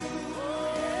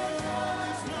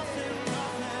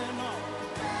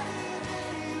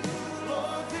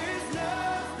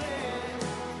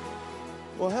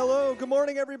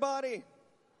morning, everybody.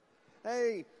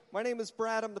 Hey, my name is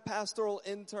Brad. I'm the pastoral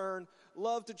intern.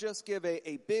 Love to just give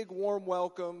a big warm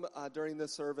welcome during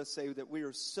this service, say that we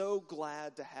are so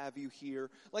glad to have you here.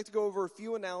 I'd like to go over a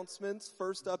few announcements.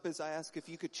 First up is I ask if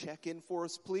you could check in for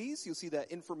us, please. You'll see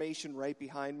that information right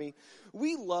behind me.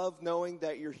 We love knowing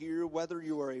that you're here, whether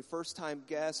you are a first-time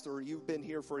guest or you've been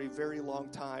here for a very long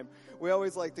time. We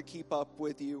always like to keep up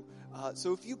with you.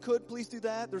 So if you could, please do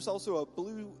that. There's also a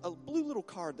blue little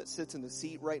card that sits in the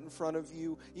seat right in front of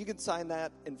you. You can sign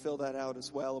that and fill that out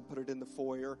as well and put it in the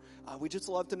foyer. We just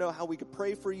love to know how we could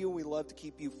pray for you. We love to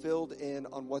keep you filled in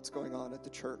on what's going on at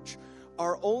the church.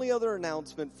 Our only other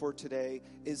announcement for today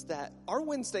is that our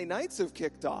Wednesday nights have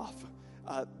kicked off.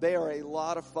 They are a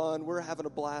lot of fun. We're having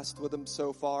a blast with them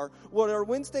so far. What our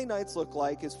Wednesday nights look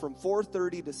like is from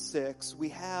 4:30 to 6. We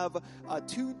have a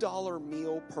 $2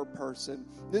 meal per person.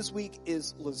 This week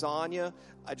is lasagna.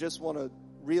 I just want to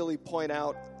really point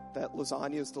out that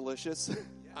lasagna is delicious.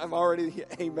 I'm already,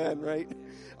 amen, right?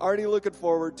 Already looking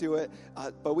forward to it.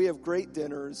 But we have great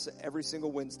dinners every single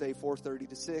Wednesday, 4:30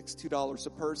 to 6, $2 a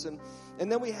person.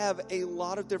 And then we have a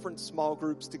lot of different small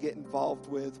groups to get involved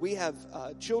with. We have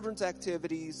children's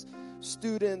activities,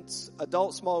 students,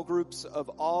 adult small groups of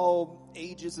all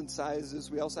ages and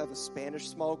sizes. We also have a Spanish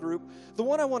small group. The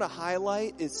one I want to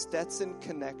highlight is Stetson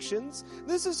Connections.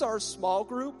 This is our small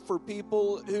group for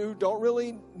people who don't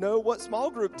really know what small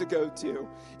group to go to.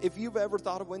 If you've ever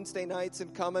thought of Wednesday nights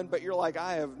and coming, but you're like,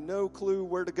 I have no clue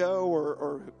where to go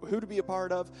or who to be a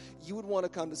part of, you would want to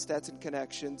come to Stetson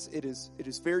Connections. It is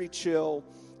very chill,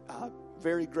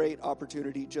 very great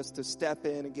opportunity just to step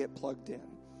in and get plugged in.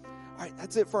 All right,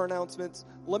 that's it for our announcements.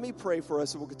 Let me pray for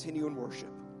us and we'll continue in worship.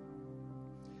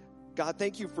 God,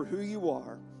 thank you for who you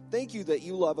are. Thank you that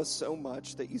you love us so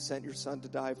much that you sent your son to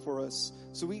die for us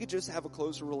so we could just have a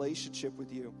closer relationship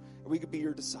with you and we could be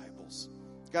your disciples.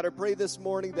 God, I pray this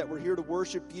morning that we're here to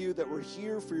worship you, that we're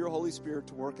here for your Holy Spirit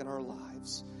to work in our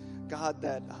lives. God,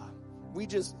 that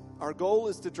our goal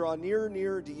is to draw nearer and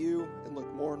nearer to you and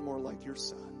look more and more like your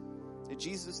son. In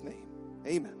Jesus' name,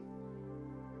 amen.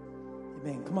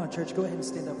 Amen. Come on, church, go ahead and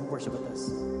stand up and worship with us.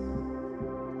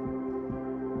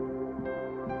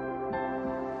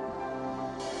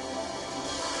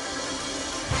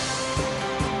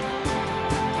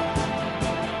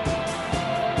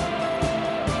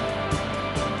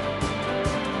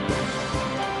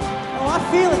 Oh, I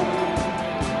feel it.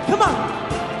 Come on.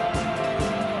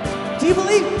 Do you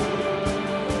believe?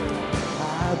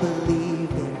 I believe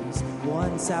there's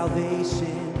one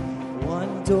salvation,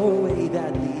 one doorway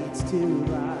that leads to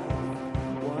life,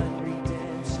 one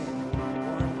redemption,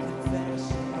 one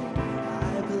confession.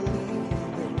 I believe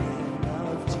in the name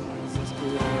of Jesus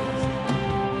Christ.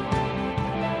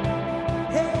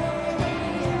 Hey,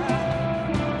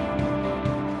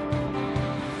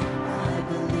 I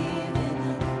believe in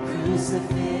the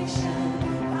crucifixion.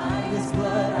 By His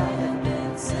blood I have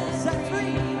been set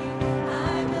free.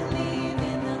 I believe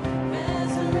in the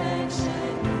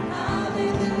resurrection.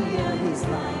 Hallelujah, His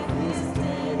life is dead.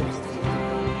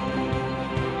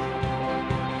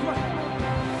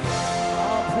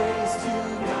 All praise to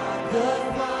God the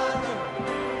Father.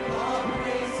 All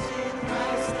praise to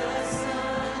Christ the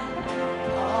Son.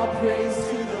 All praise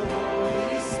to the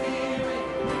Holy Spirit.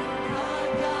 Our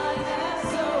God has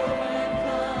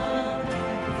overcome.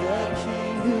 The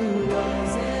King who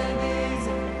was and is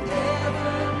and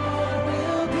evermore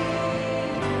will be.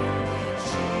 In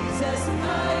Jesus'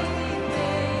 mighty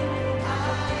name, I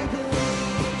believe.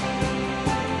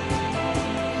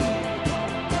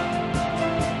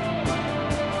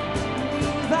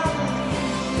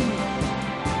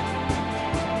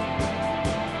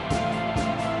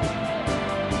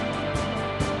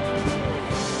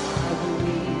 I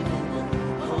believe in the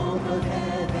hope of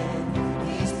heaven.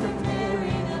 He's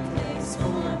preparing a place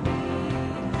for me,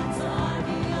 far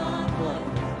beyond what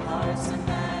hearts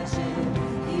imagine,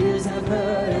 ears have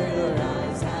heard or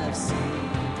eyes have seen.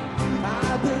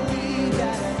 I believe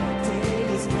that a day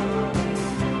is coming.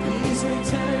 He's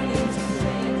returning to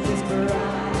claim His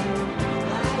bride.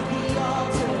 Like the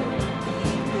altar,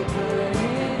 deeply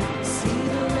burning, see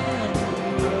the Lamb who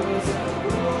rose up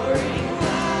roaring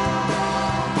loud.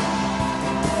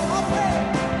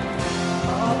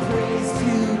 All praise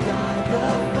to God the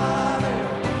Father.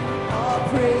 All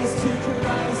praise to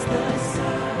Christ the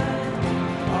Son.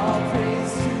 All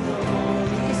praise to the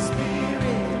Holy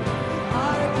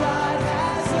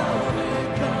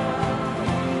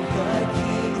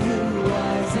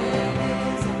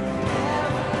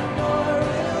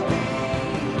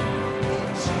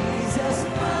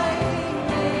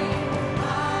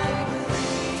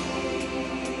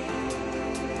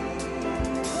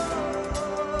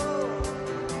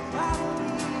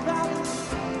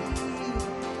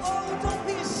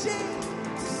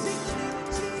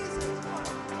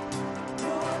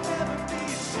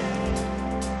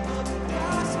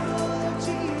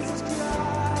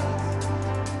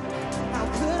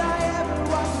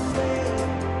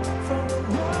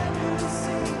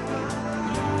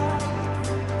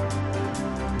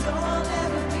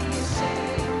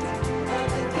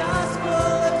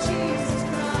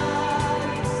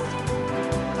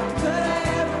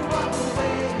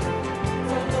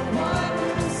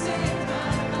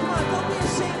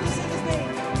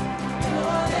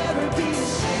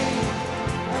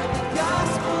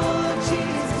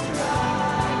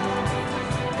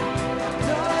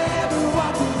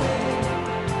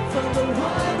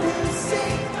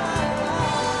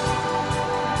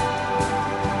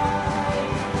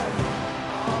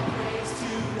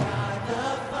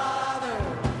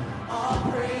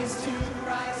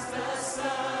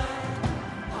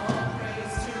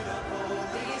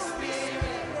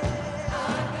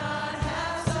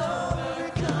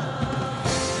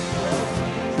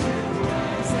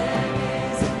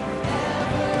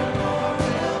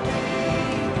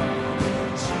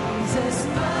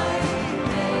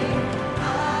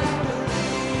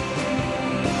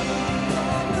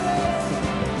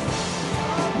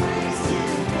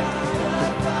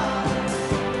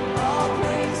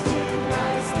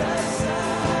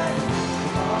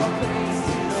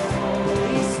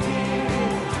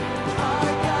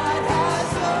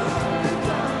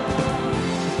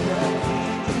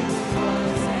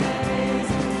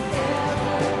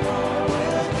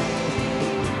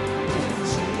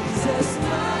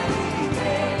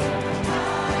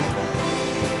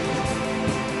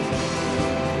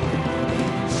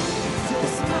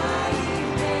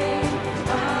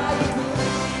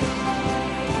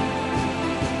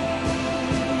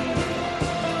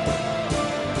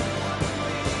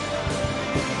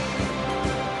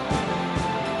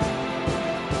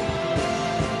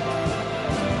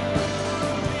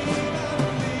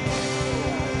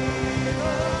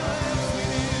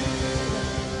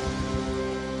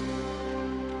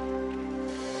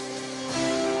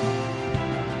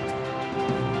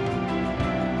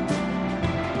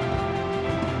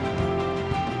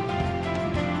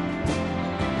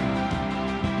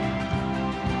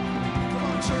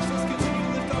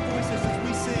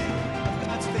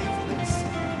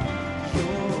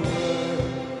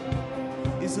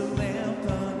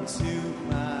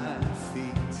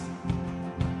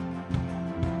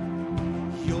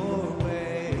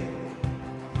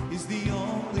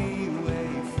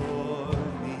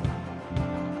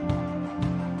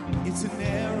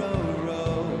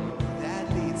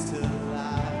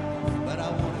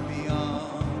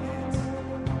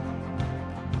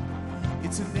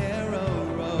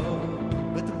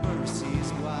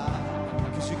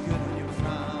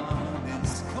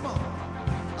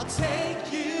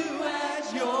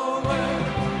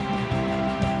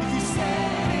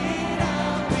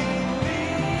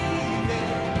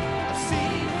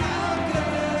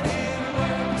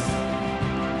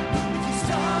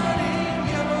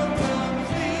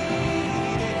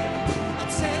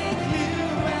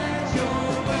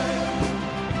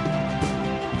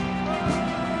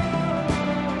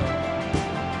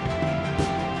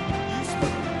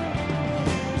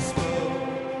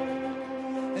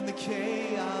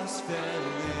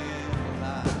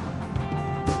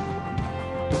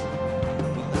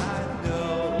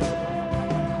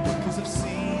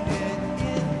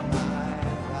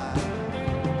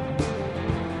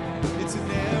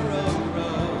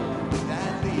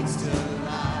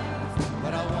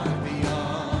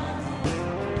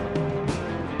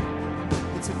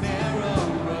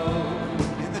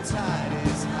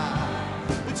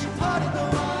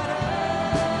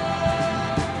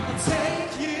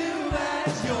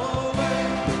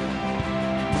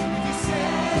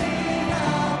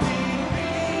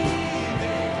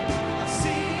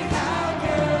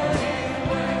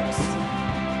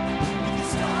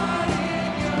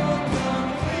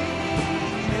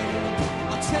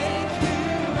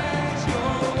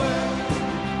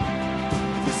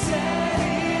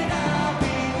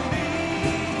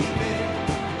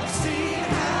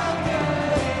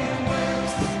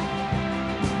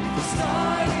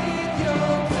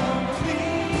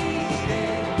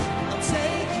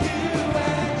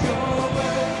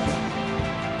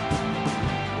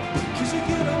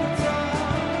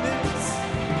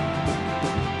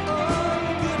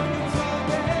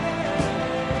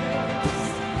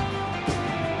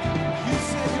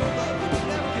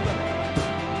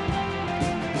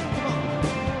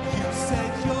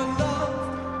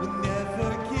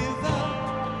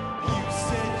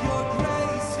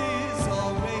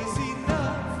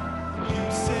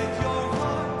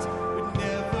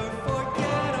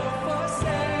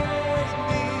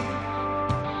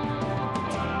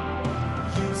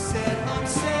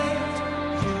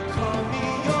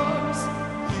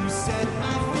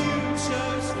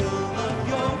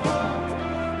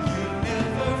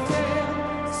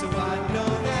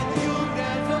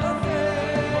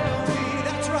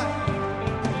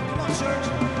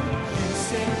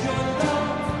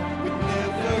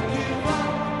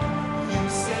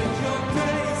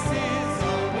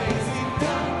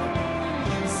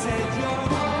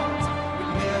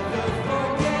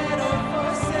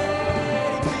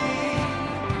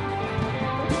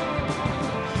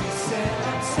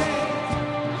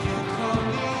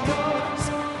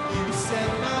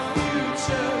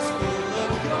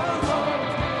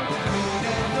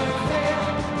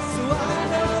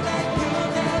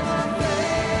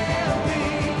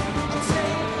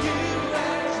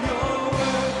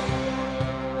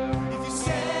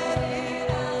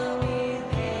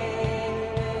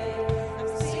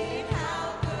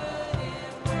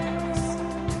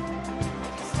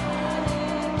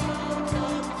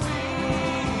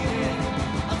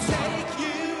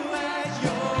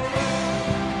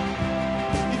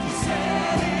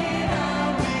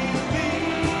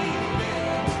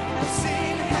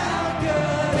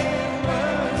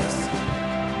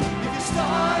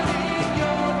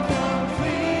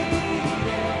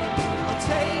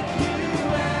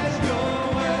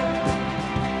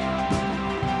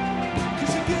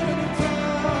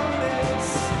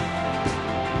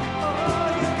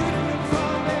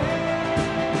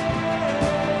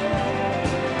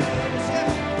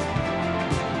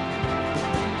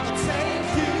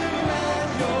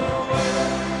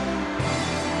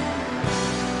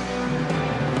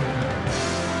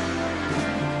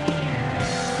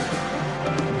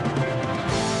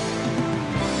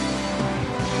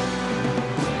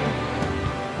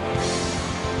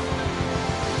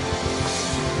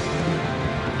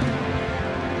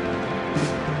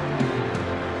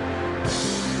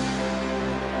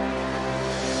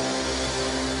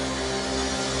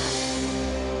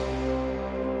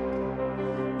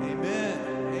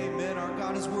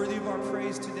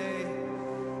praise today.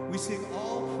 We sing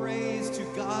all praise to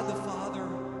God the Father,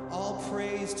 all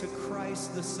praise to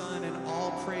Christ the Son, and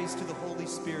all praise to the Holy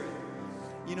Spirit.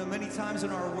 You know, many times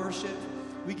in our worship,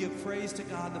 we give praise to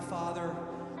God the Father,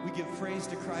 we give praise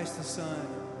to Christ the Son,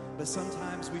 but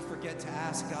sometimes we forget to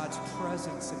ask God's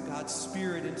presence and God's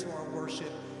Spirit into our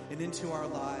worship and into our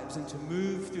lives, and to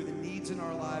move through the needs in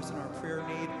our lives and our prayer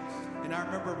need. And I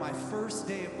remember my first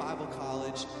day of Bible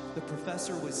college, the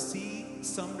professor was C.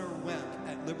 Sumner Wemp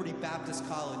at Liberty Baptist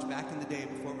College back in the day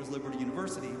before it was Liberty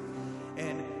University.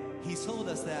 And he told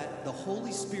us that the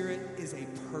Holy Spirit is a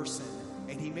person.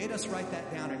 And he made us write that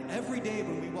down. And every day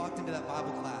when we walked into that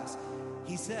Bible class,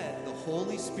 he said the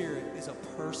Holy Spirit is a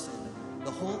person.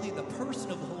 The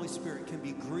person of the Holy Spirit can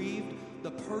be grieved.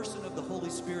 The person of the Holy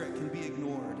Spirit can be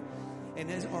ignored. And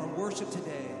as our worship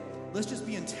today, let's just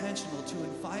be intentional to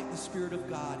invite the Spirit of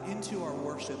God into our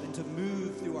worship and to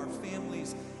move through our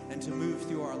families and to move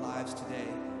through our lives today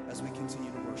as we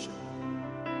continue to worship.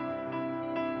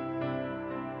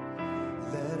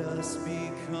 Let us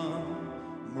become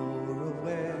more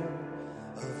aware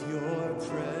of your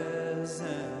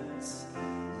presence.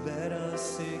 Let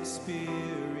us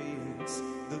experience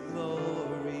the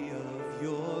glory of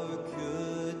your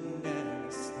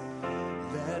goodness.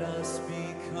 Let us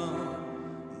become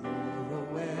more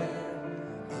aware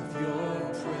of your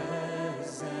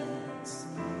presence.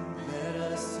 Let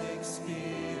us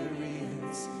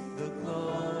experience the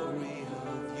glory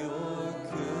of your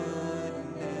goodness.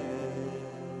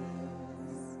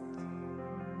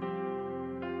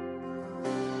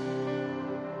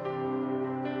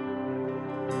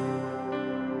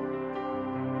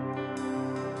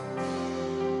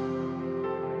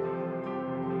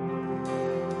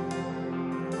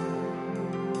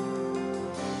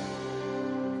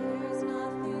 There's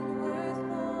nothing worth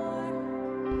more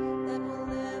that will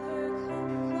ever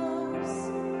come close.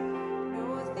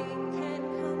 Nothing can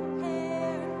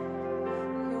compare.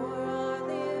 You're our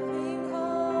living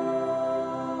hope.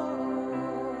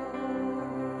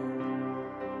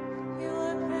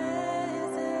 Your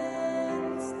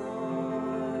presence,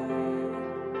 Lord.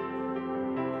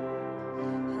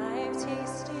 I've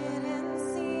tasted and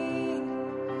seen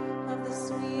of the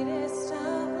sweetest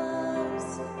of loves,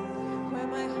 where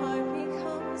my heart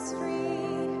becomes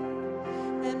free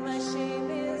and my shame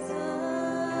is undone.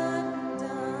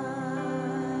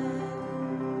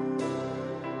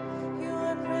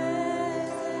 Your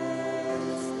presence,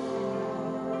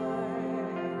 Lord.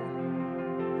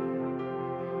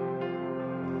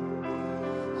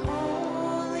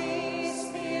 Holy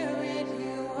Spirit,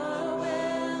 you are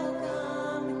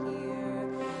welcome here.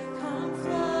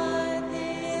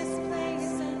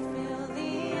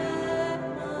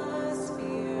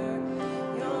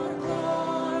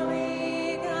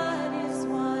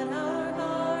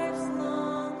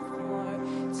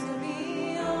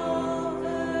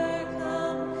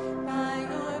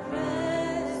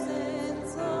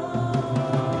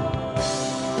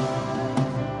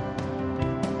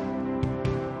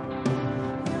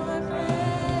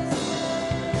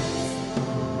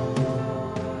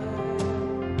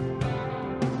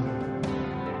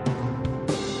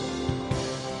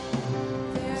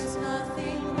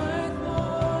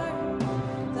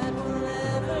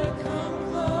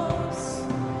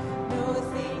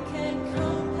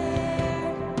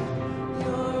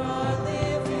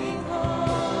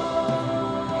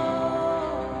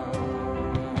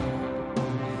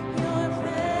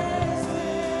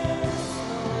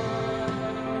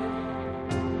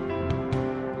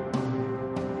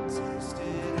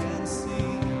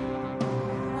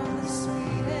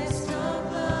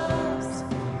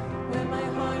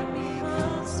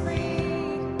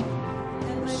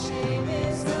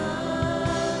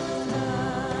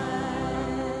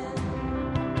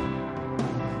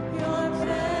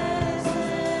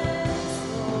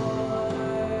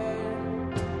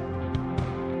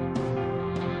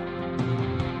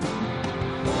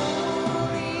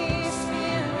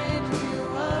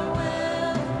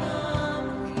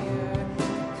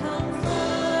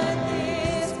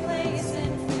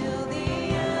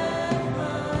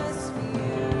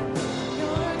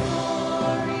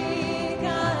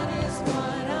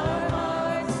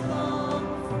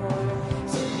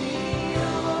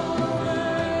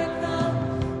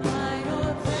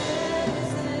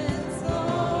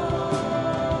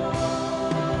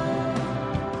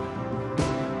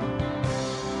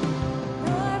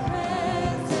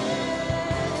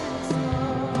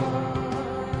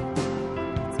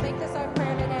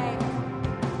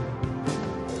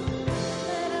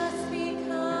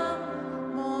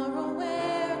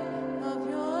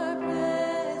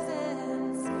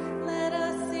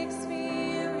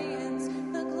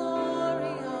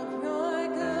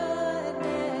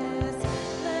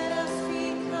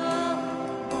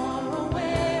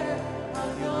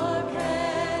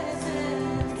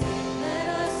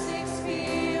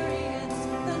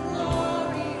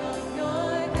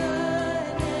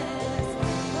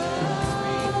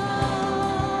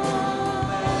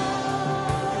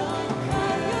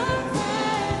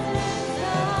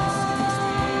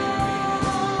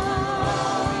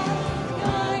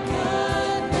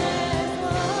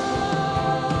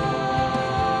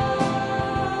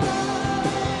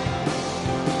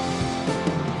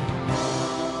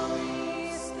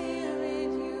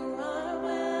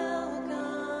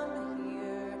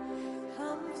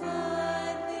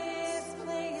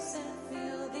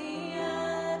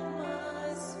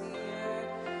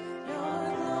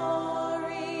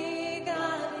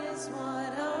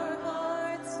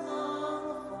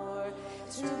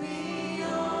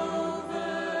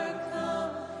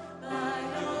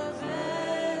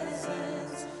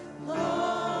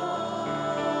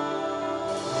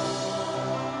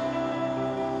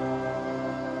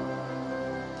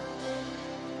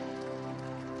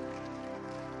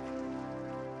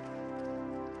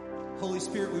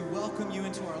 Spirit, we welcome you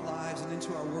into our lives and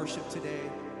into our worship today.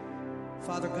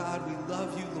 Father God, we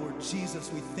love you, Lord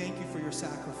Jesus. We thank you for your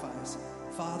sacrifice.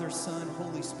 Father, Son,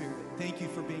 Holy Spirit, thank you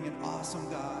for being an awesome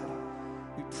God.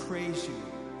 We praise you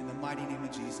in the mighty name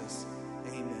of Jesus.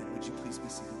 Amen. Would you please be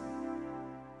seated?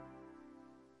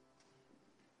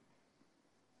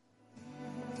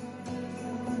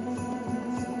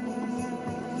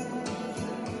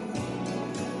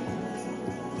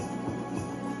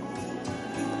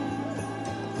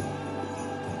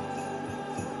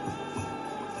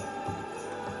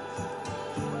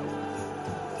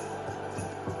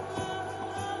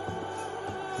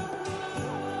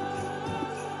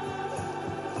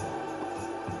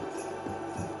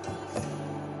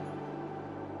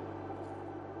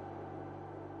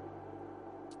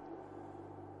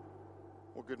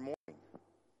 Well, good morning.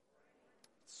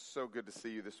 It's so good to see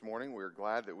you this morning. We're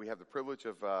glad that we have the privilege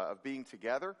of being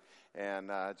together and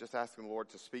just asking the Lord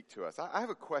to speak to us. I have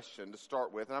a question to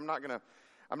start with, and I'm not going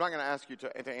to ask you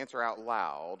to answer out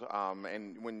loud.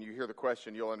 And when you hear the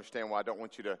question, you'll understand why I don't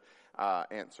want you to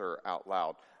answer out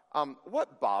loud.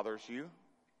 What bothers you?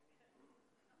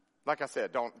 Like I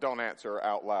said, don't answer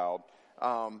out loud.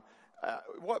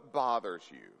 What bothers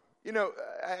you? You know,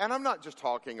 and I'm not just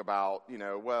talking about,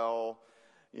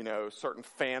 certain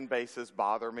fan bases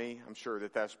bother me. I'm sure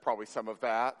that that's probably some of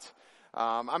that.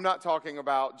 I'm not talking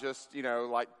about just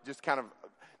kind of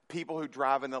people who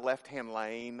drive in the left-hand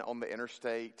lane on the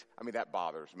interstate. I mean, that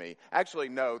bothers me. Actually,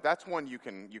 no, that's one you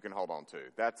can hold on to.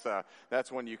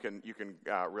 That's one you can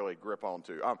really grip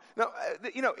onto.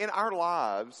 In our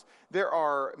lives, there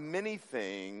are many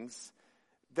things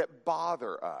that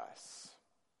bother us.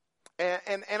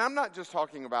 And I'm not just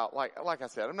talking about, like I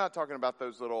said, I'm not talking about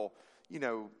those little,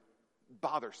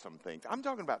 bothersome things. I'm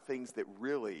talking about things that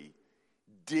really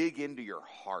dig into your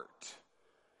heart.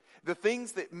 The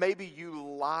things that maybe you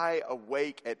lie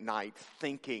awake at night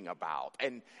thinking about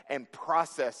and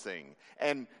processing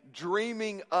and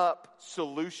dreaming up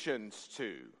solutions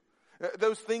to.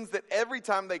 Those things that every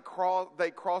time they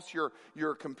cross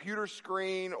your computer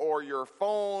screen or your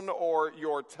phone or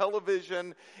your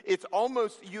television, it's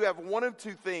almost you have one of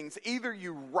two things. Either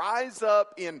you rise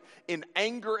up in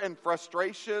anger and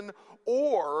frustration,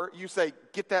 or you say,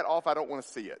 "Get that off, I don't want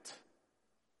to see it."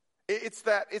 It's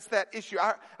that issue.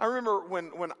 I remember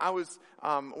when I was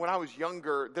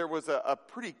younger, there was a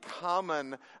pretty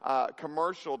common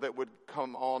commercial that would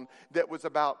come on that was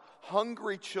about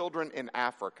hungry children in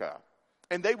Africa.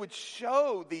 And they would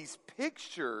show these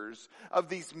pictures of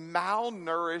these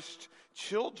malnourished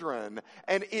children,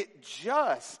 and it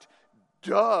just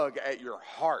dug at your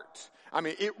heart. I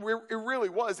mean, it really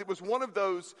was. It was one of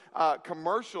those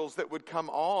commercials that would come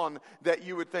on that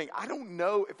you would think, I don't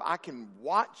know if I can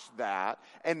watch that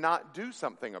and not do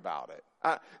something about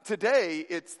it. Today,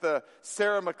 it's the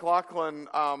Sarah McLachlan,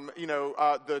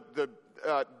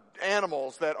 the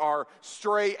animals that are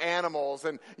stray animals,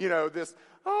 and this.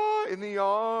 Oh, in the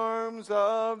arms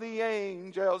of the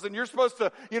angels. And you're supposed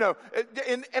to,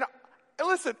 and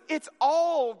listen, it's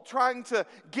all trying to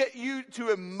get you to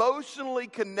emotionally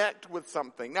connect with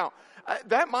something. Now,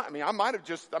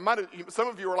 some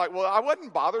of you were like, well, I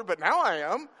wasn't bothered, but now I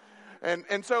am.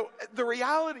 And so the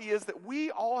reality is that we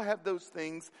all have those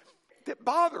things that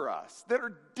bother us, that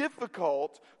are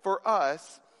difficult for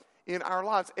us in our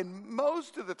lives. And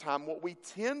most of the time, what we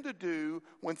tend to do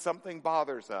when something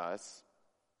bothers us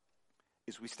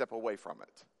is we step away from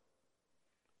it.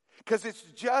 Because it's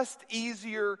just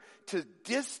easier to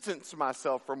distance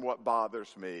myself from what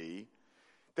bothers me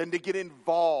than to get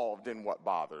involved in what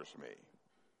bothers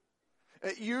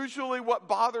me. Usually what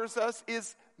bothers us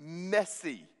is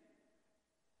messy.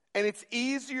 And it's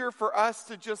easier for us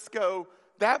to just go,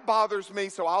 that bothers me,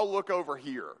 so I'll look over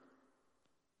here.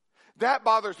 That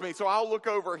bothers me, so I'll look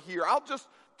over here. I'll just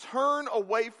turn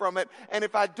away from it, and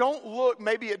if I don't look,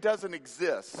 maybe it doesn't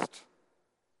exist.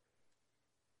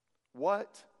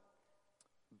 What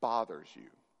bothers you?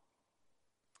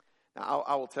 Now,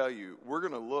 I will tell you, we're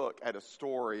going to look at a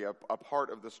story, a part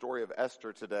of the story of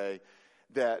Esther today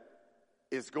that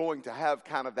is going to have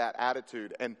kind of that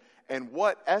attitude. And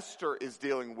what Esther is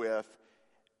dealing with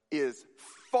is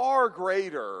far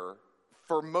greater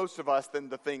for most of us than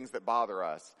the things that bother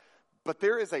us. But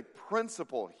there is a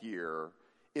principle here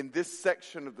in this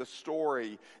section of the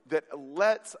story that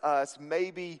lets us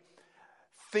maybe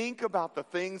think about the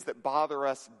things that bother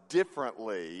us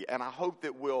differently, and I hope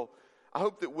that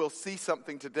we'll see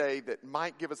something today that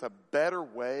might give us a better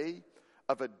way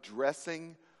of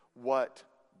addressing what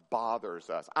bothers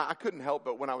us. I couldn't help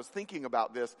but when I was thinking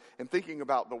about this and thinking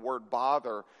about the word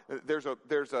bother, there's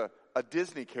a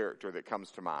Disney character that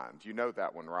comes to mind. You know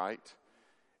that one, right?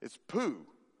 It's poo.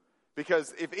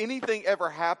 Because if anything ever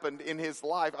happened in his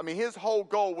life, I mean, his whole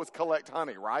goal was collect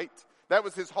honey, right? That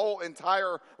was his whole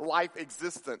entire life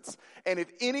existence. And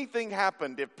if anything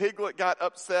happened, if Piglet got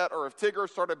upset, or if Tigger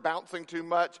started bouncing too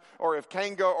much, or if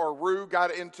Kanga or Roo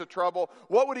got into trouble,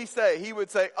 what would he say? He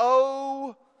would say,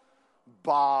 "Oh,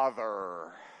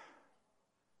 bother."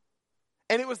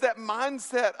 And it was that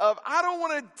mindset of, I don't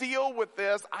want to deal with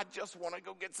this. I just want to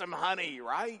go get some honey,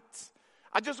 right?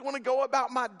 I just want to go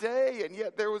about my day. And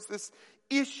yet there was this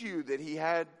issue that he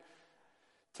had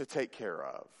to take care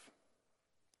of.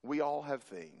 We all have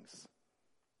things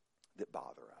that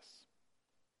bother us.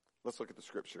 Let's look at the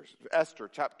scriptures. Esther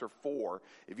chapter 4.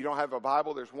 If you don't have a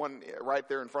Bible, there's one right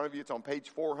there in front of you. It's on page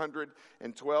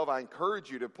 412. I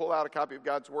encourage you to pull out a copy of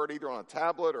God's Word, either on a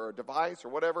tablet or a device or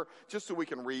whatever, just so we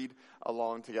can read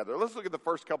along together. Let's look at the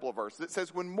first couple of verses. It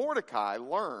says, when Mordecai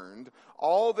learned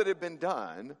all that had been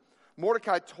done,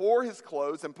 Mordecai tore his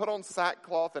clothes and put on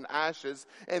sackcloth and ashes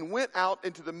and went out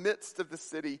into the midst of the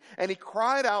city. And he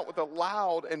cried out with a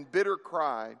loud and bitter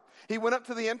cry. He went up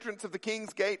to the entrance of the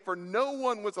king's gate, for no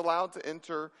one was allowed to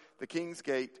enter the king's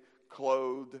gate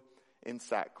clothed in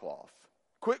sackcloth.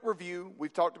 Quick review. We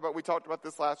talked about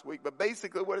this last week, but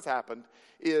basically what has happened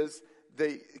is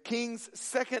the king's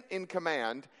second in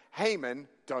command, Haman,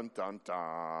 dun dun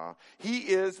dun, he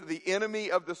is the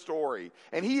enemy of the story.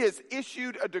 And he has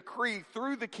issued a decree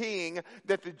through the king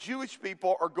that the Jewish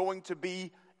people are going to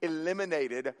be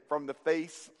eliminated from the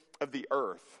face of the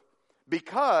earth.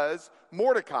 Because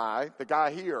Mordecai, the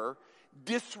guy here,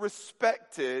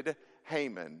 disrespected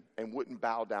Haman and wouldn't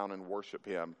bow down and worship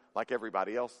him like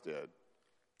everybody else did.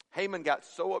 Haman got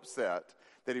so upset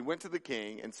that he went to the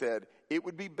king and said, it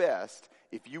would be best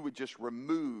if you would just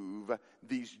remove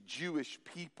these Jewish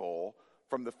people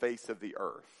from the face of the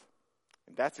earth.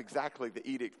 And that's exactly the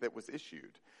edict that was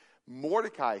issued.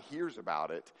 Mordecai hears about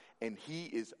it, and he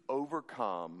is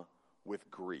overcome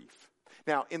with grief.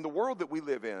 Now, in the world that we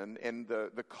live in, and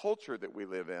the culture that we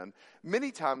live in, many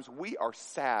times we are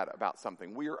sad about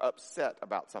something. We are upset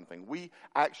about something. We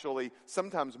actually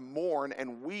sometimes mourn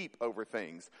and weep over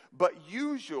things. But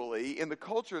usually, in the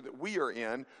culture that we are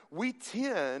in, we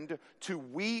tend to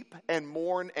weep and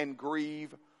mourn and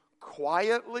grieve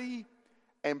quietly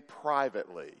and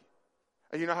privately.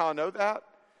 And you know how I know that?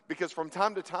 Because from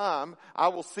time to time, I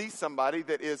will see somebody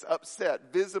that is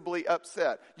upset, visibly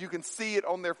upset. You can see it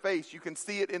on their face. You can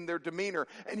see it in their demeanor.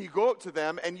 And you go up to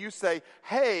them and you say,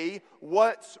 hey,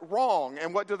 what's wrong?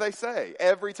 And what do they say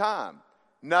every time?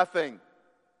 Nothing.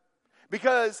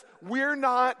 Because we're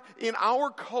not, in our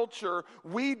culture,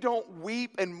 we don't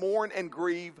weep and mourn and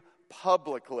grieve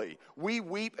publicly. We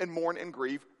weep and mourn and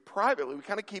grieve privately. We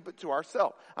kind of keep it to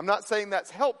ourselves. I'm not saying that's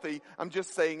healthy. I'm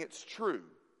just saying it's true.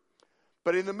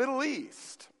 But in the Middle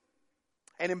East,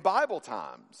 and in Bible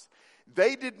times,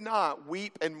 they did not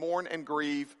weep and mourn and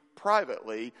grieve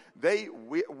privately. They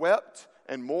wept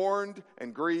and mourned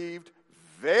and grieved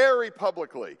very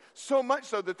publicly. So much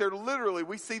so that there literally,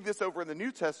 we see this over in the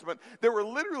New Testament, there were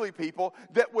literally people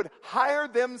that would hire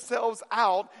themselves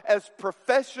out as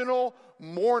professional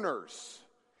mourners.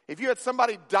 If you had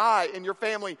somebody die in your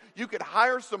family, you could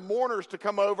hire some mourners to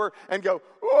come over and go,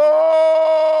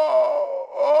 oh,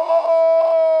 oh.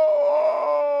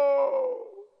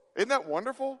 Isn't that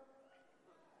wonderful?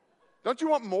 Don't you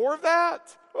want more of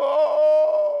that?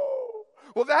 Oh.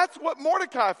 Well, that's what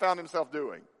Mordecai found himself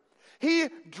doing. He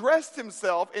dressed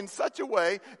himself in such a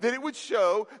way that it would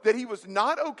show that he was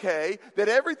not okay, that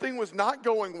everything was not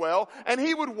going well, and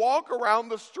he would walk around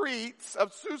the streets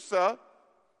of Susa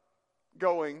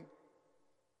going,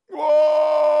 whoa,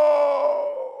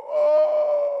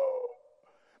 oh,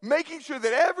 making sure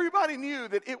that everybody knew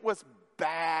that it was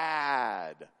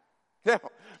bad. Now,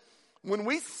 when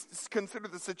we consider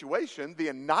the situation, the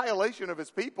annihilation of his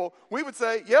people, we would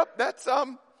say, yep, that's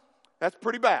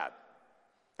pretty bad.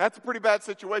 That's a pretty bad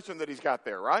situation that he's got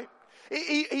there, right?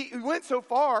 He went so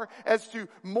far as to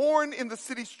mourn in the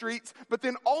city streets, but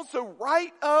then also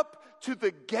right up to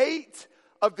the gate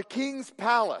of the king's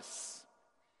palace.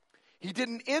 He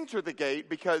didn't enter the gate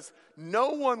because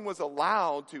no one was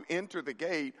allowed to enter the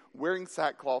gate wearing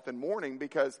sackcloth and mourning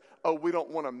because, we don't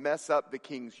want to mess up the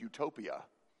king's utopia.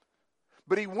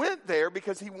 But he went there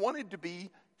because he wanted to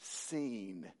be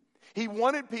seen. He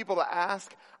wanted people to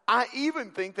ask. I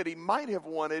even think that he might have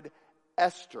wanted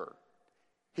Esther,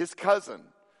 his cousin,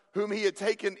 whom he had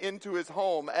taken into his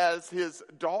home as his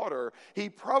daughter. He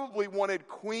probably wanted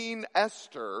Queen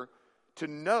Esther to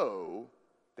know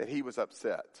that he was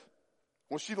upset.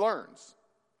 Well, she learns.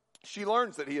 She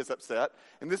learns that he is upset,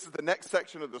 and this is the next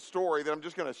section of the story that I'm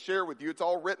just going to share with you. It's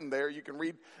all written there. You can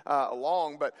read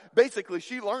along, but basically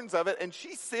she learns of it, and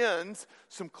she sends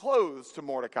some clothes to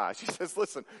Mordecai. She says,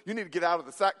 listen, you need to get out of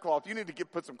the sackcloth. You need to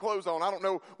put some clothes on. I don't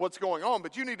know what's going on,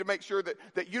 but you need to make sure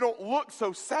that you don't look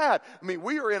so sad. I mean,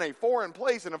 we are in a foreign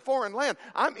place, in a foreign land.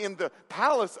 I'm in the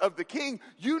palace of the king.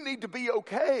 You need to be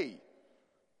okay.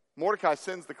 Mordecai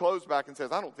sends the clothes back and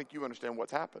says, I don't think you understand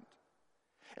what's happened.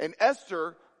 And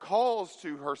Esther calls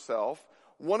to herself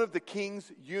one of the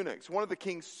king's eunuchs, one of the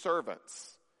king's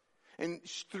servants. And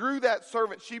through that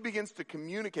servant, she begins to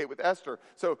communicate with Esther.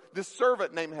 So this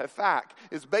servant named Hathach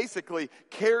is basically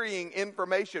carrying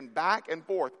information back and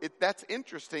forth. That's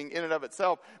interesting in and of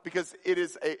itself because it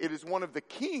is one of the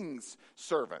king's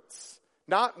servants,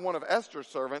 not one of Esther's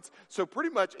servants. So pretty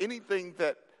much anything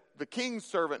that the king's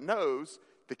servant knows,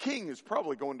 the king is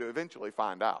probably going to eventually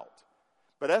find out.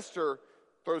 But Esther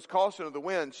throws caution to the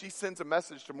wind. She sends a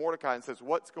message to Mordecai and says,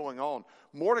 what's going on?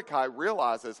 Mordecai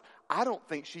realizes, I don't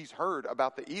think she's heard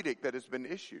about the edict that has been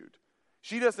issued.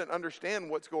 She doesn't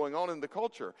understand what's going on in the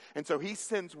culture. And so he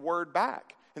sends word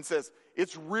back and says,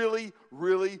 it's really,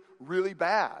 really, really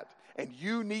bad. And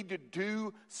you need to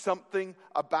do something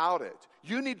about it.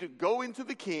 You need to go into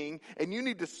the king and you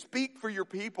need to speak for your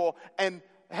people and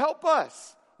help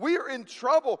us. We are in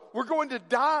trouble. We're going to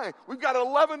die. We've got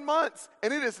 11 months,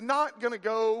 and it is not going to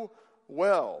go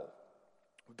well.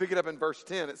 We pick it up in verse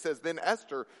 10. It says, then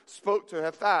Esther spoke to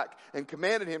Hathach and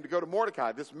commanded him to go to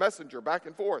Mordecai, this messenger, back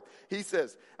and forth. She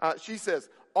says,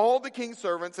 all the king's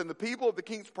servants and the people of the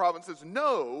king's provinces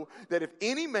know that if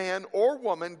any man or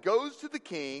woman goes to the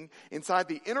king inside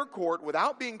the inner court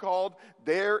without being called,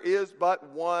 there is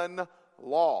but one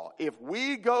law. If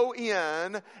we go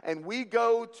in and we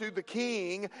go to the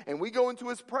king and we go into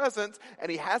his presence and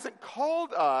he hasn't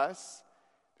called us,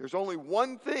 there's only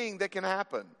one thing that can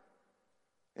happen.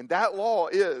 And that law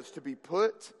is to be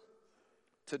put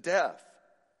to death.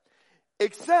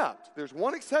 Except, there's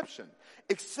one exception,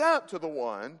 except to the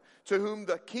one to whom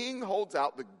the king holds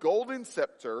out the golden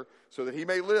scepter so that he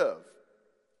may live.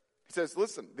 He says,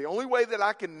 listen, the only way that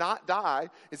I can not die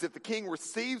is if the king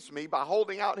receives me by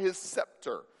holding out his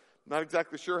scepter. I'm not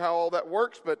exactly sure how all that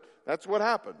works, but that's what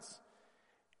happens.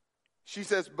 She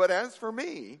says, but as for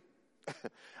me,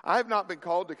 I have not been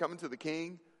called to come into the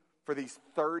king for these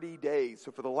 30 days.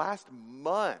 So for the last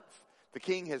month, the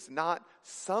king has not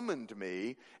summoned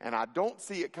me, and I don't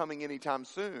see it coming anytime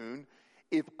soon.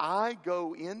 If I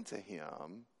go into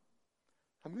him,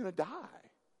 I'm going to die.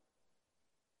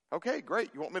 Okay,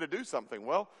 great. You want me to do something?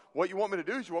 Well, what you want me to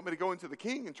do is you want me to go into the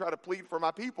king and try to plead for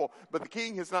my people. But the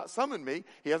king has not summoned me.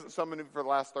 He hasn't summoned me for the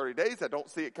last 30 days. I don't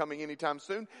see it coming anytime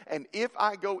soon. And if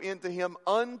I go into him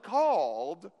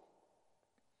uncalled,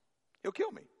 he'll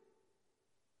kill me.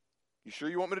 You sure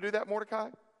you want me to do that, Mordecai?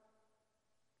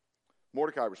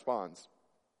 Mordecai responds.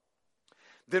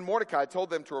 Then Mordecai told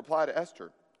them to reply to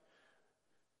Esther.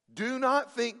 Do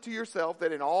not think to yourself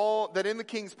that in the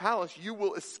king's palace you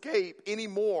will escape any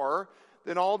more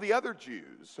than all the other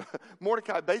Jews.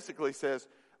 Mordecai basically says,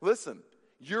 listen,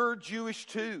 you're Jewish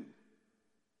too.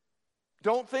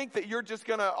 Don't think that you're just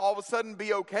going to all of a sudden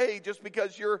be okay just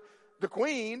because you're the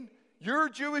queen. You're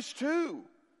Jewish too.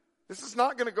 This is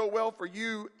not going to go well for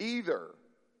you either.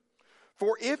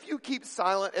 For if you keep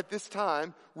silent at this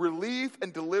time, relief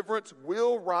and deliverance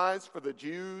will rise for the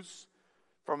Jews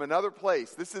from another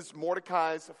place. This is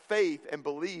Mordecai's faith and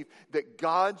belief that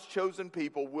God's chosen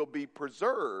people will be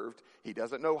preserved. He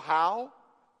doesn't know how,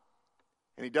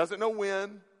 and he doesn't know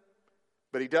when,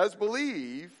 but he does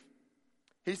believe.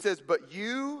 He says, but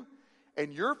you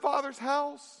and your father's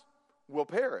house will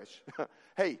perish.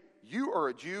 Hey, you are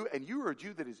a Jew, and you are a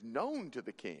Jew that is known to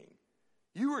the king.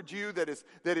 You are a Jew that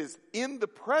is in the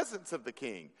presence of the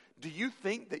king. Do you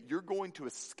think that you're going to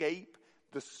escape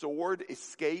the sword,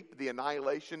 escape the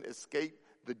annihilation, escape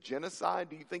the genocide?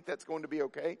 Do you think that's going to be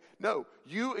okay? No,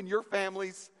 you and your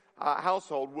family's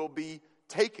household will be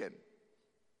taken.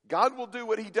 God will do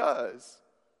what he does.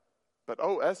 But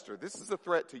Esther, this is a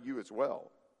threat to you as well.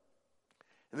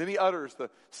 And then he utters the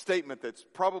statement that's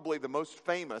probably the most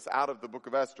famous out of the book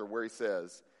of Esther, where he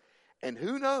says, and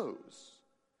who knows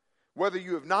whether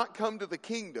you have not come to the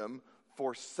kingdom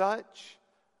for such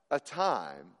a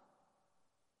time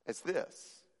as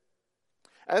this.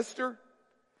 Esther,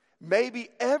 maybe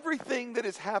everything that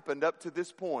has happened up to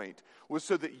this point was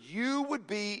so that you would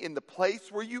be in the place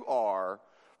where you are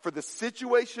for the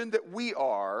situation that we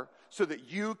are so that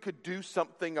you could do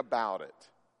something about it.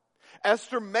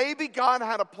 Esther, maybe God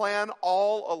had a plan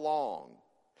all along.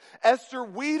 Esther,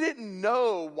 we didn't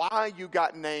know why you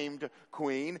got named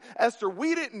queen. Esther,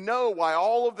 we didn't know why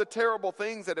all of the terrible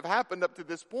things that have happened up to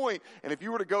this point. And if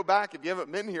you were to go back, if you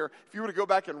haven't been here, if you were to go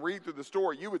back and read through the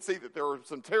story, you would see that there are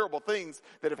some terrible things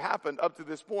that have happened up to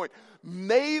this point.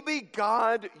 Maybe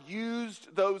God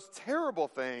used those terrible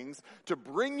things to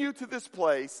bring you to this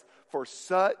place for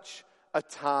such a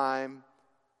time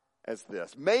as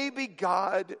this. Maybe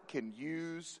God can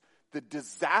use the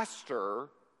disaster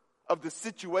of the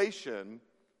situation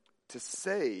to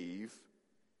save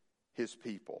his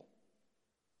people.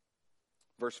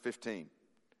 Verse 15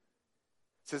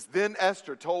 says, Then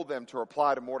Esther told them to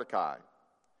reply to Mordecai,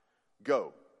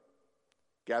 Go,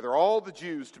 gather all the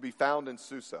Jews to be found in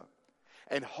Susa,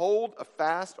 and hold a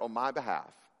fast on my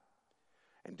behalf,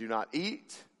 and do not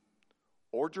eat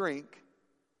or drink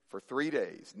for 3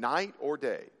 days, night or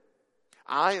day.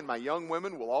 I and my young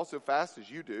women will also fast as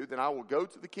you do. Then I will go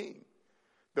to the king,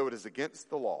 though it is against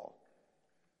the law.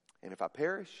 And if I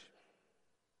perish,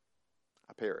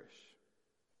 I perish.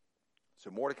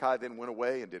 So Mordecai then went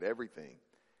away and did everything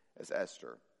as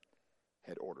Esther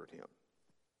had ordered him.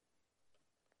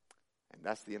 And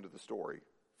that's the end of the story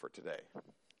for today.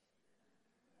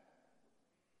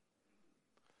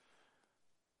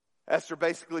 Esther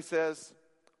basically says,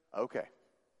 okay,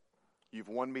 you've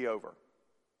won me over.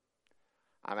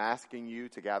 I'm asking you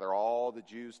to gather all the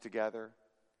Jews together,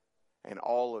 and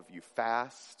all of you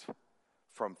fast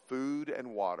from food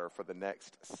and water for the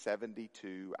next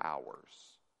 72 hours.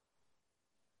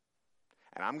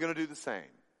 And I'm going to do the same.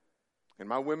 And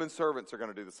my women servants are going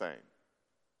to do the same.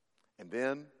 And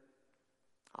then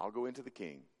I'll go into the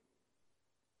king.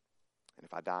 And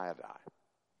if I die, I die.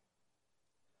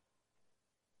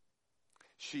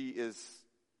 She is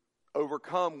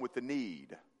overcome with the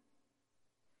need.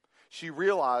 She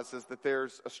realizes that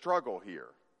there's a struggle here.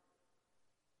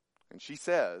 And she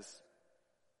says,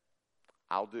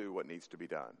 I'll do what needs to be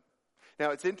done.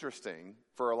 Now, it's interesting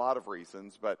for a lot of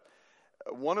reasons, but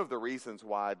one of the reasons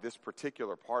why this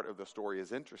particular part of the story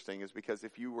is interesting is because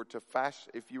if you were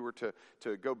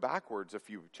to go backwards a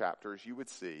few chapters, you would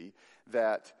see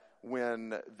that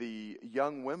when the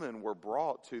young women were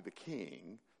brought to the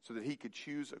king so that he could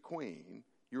choose a queen,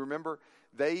 you remember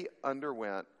they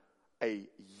underwent a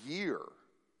year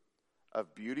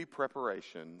of beauty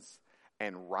preparations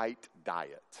and right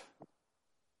diet.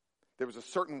 There was a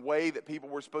certain way that people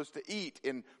were supposed to eat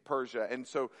in Persia, and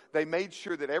so they made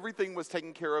sure that everything was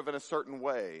taken care of in a certain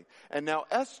way. And now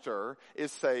Esther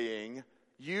is saying,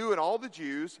 you and all the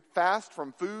Jews fast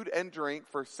from food and drink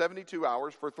for 72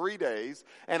 hours, for 3 days,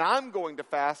 and I'm going to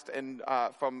fast and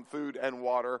from food and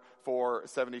water for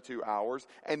 72 hours,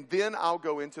 and then I'll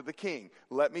go into the king.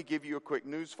 Let me give you a quick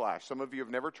news flash. Some of you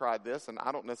have never tried this, and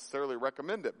I don't necessarily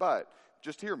recommend it, but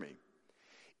just hear me.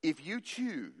 If you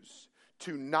choose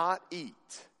to not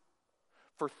eat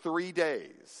for 3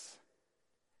 days,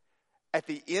 at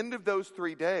the end of those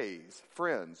 3 days,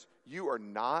 friends, you are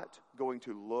not going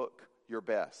to look your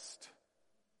best.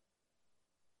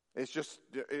 It's just,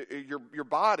 your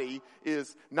body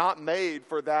is not made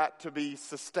for that to be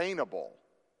sustainable.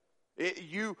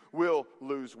 You will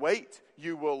lose weight.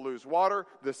 You will lose water.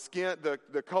 The skin,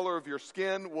 the color of your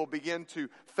skin will begin to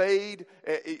fade.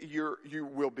 You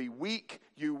will be weak.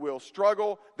 You will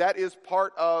struggle. That is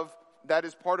part of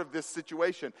this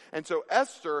situation. And so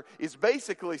Esther is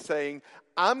basically saying,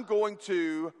 I'm going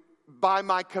to, by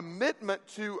my commitment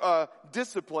to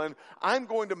discipline, I'm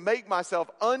going to make myself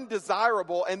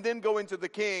undesirable and then go into the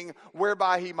king,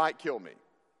 whereby he might kill me.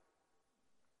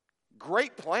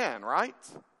 Great plan, right?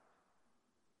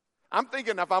 I'm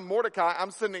thinking if I'm Mordecai,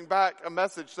 I'm sending back a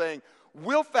message saying,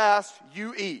 we'll fast,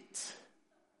 you eat.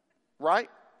 Right?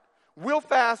 We'll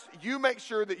fast, you make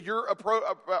sure that you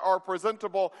are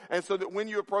presentable, and so that when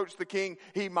you approach the king,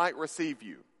 he might receive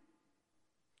you.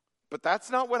 But that's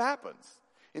not what happens.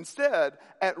 Instead,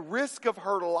 at risk of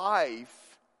her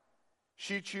life,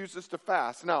 she chooses to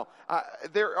fast. Now,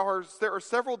 there are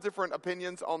several different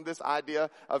opinions on this idea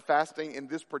of fasting in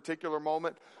this particular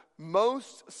moment.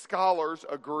 Most scholars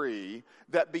agree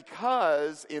that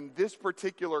because in this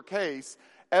particular case,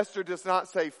 Esther does not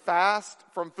say fast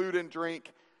from food and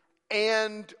drink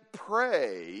and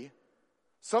pray,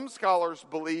 some scholars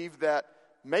believe that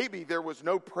maybe there was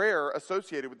no prayer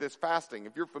associated with this fasting.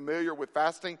 If you're familiar with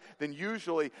fasting, then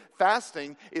usually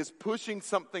fasting is pushing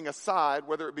something aside,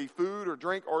 whether it be food or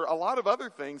drink or a lot of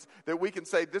other things that we can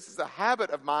say, this is a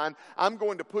habit of mine. I'm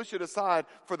going to push it aside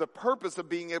for the purpose of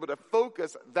being able to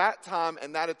focus that time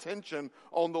and that attention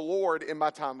on the Lord in my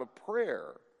time of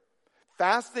prayer.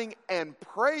 Fasting and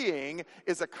praying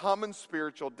is a common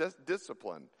spiritual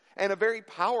discipline. and a very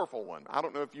powerful one. I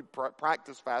don't know if you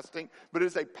practice fasting, but it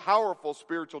is a powerful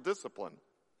spiritual discipline.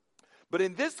 But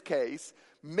in this case,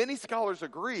 many scholars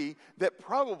agree that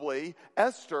probably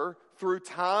Esther, through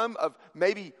time of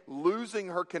maybe losing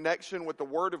her connection with the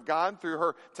Word of God, through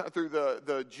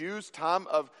the Jews' time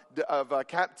of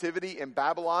captivity in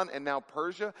Babylon and now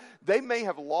Persia, they may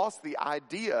have lost the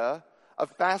idea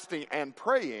of fasting and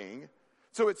praying.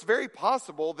 So it's very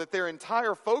possible that their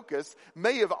entire focus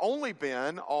may have only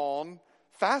been on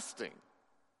fasting.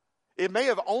 It may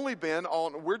have only been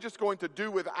on, we're just going to do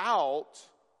without.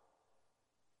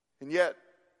 And yet,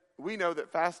 we know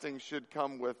that fasting should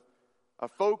come with a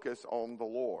focus on the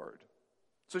Lord.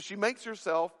 So she makes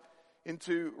herself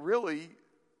into really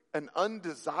an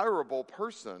undesirable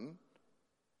person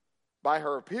by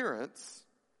her appearance.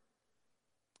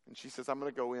 And she says, I'm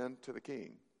going to go in to the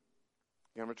king.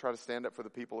 And I'm going to try to stand up for the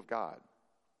people of God.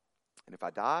 And if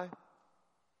I die,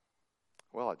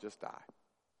 well, I just die.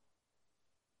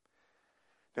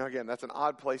 Now again, that's an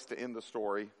odd place to end the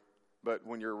story. But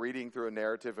when you're reading through a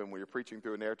narrative and when you're preaching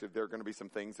through a narrative, there are going to be some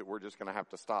things that we're just going to have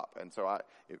to stop. And so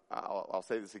I'll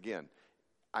say this again.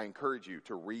 I encourage you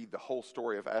to read the whole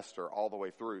story of Esther all the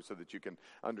way through so that you can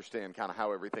understand kind of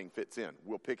how everything fits in.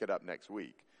 We'll pick it up next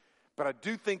week. But I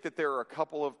do think that there are a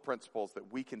couple of principles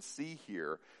that we can see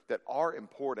here that are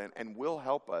important and will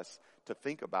help us to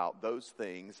think about those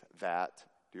things that,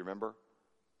 do you remember,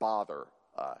 bother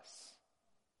us.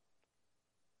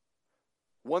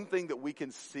 One thing that we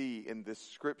can see in this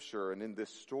scripture and in this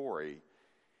story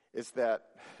is that,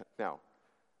 now,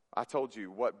 I told you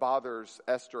what bothers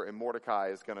Esther and Mordecai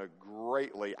is going to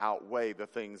greatly outweigh the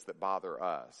things that bother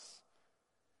us.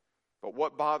 But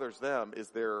what bothers them is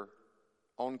their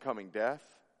oncoming death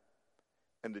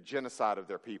and the genocide of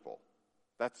their people.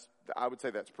 I would say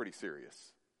that's pretty serious.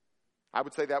 I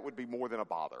would say that would be more than a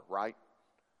bother, right?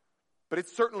 But it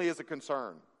certainly is a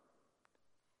concern.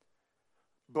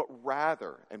 But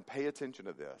rather, and pay attention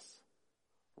to this,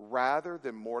 rather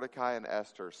than Mordecai and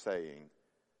Esther saying,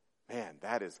 man,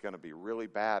 that is going to be really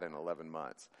bad in 11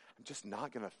 months, I'm just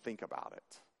not going to think about it.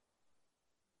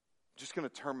 I'm just going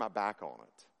to turn my back on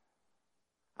it.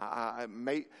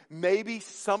 Maybe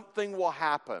something will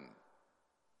happen.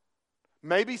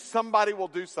 Maybe somebody will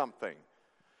do something.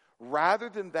 Rather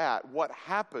than that, what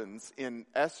happens in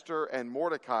Esther and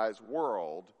Mordecai's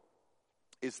world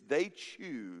is they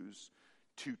choose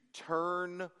to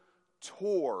turn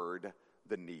toward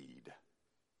the need.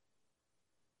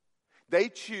 They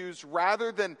choose,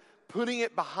 rather than putting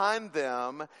it behind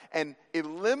them and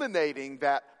eliminating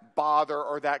that bother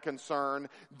or that concern,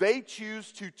 they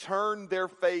choose to turn their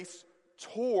face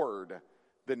toward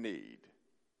the need.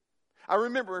 I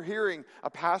remember hearing a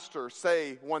pastor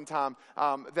say one time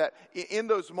that in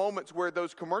those moments where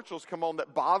those commercials come on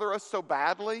that bother us so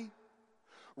badly,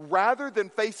 rather than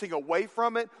facing away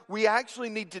from it, we actually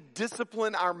need to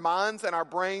discipline our minds and our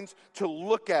brains to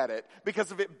look at it.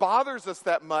 Because if it bothers us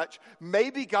that much,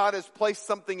 maybe God has placed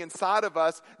something inside of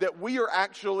us that we are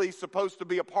actually supposed to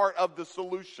be a part of the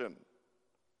solution.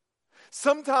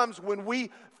 Sometimes when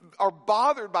we are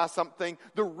bothered by something,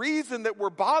 the reason that we're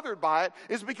bothered by it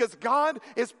is because God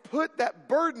has put that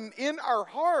burden in our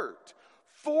heart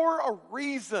for a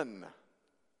reason.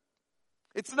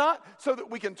 It's not so that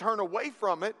we can turn away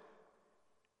from it.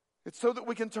 It's so that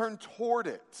we can turn toward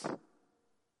it.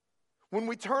 When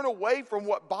we turn away from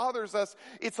what bothers us,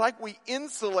 it's like we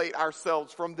insulate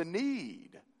ourselves from the need.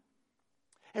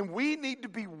 And we need to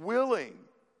be willing,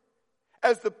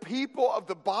 as the people of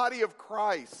the body of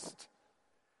Christ,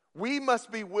 we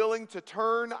must be willing to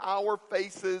turn our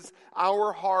faces,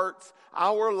 our hearts,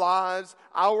 our lives,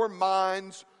 our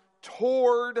minds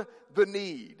toward the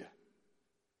need.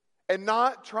 And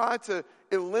not try to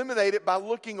eliminate it by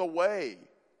looking away.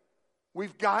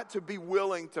 We've got to be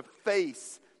willing to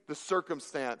face the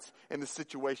circumstance and the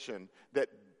situation that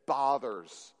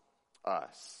bothers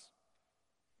us.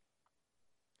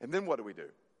 And then what do we do?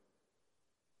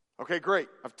 Okay, great.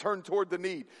 I've turned toward the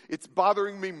need. It's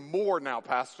bothering me more now,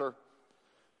 Pastor.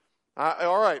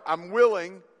 All right, I'm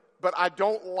willing, but I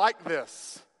don't like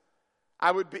this.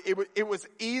 It was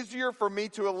easier for me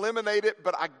to eliminate it,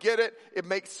 but I get it. It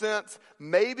makes sense.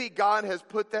 Maybe God has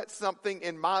put that something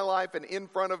in my life and in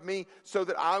front of me so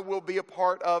that I will be a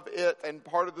part of it and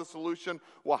part of the solution.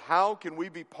 Well, how can we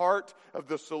be part of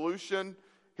the solution?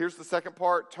 Here's the second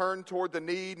part. Turn toward the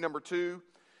need. Number 2,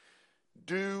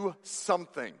 do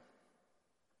something.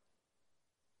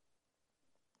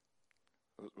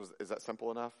 Is that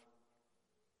simple enough?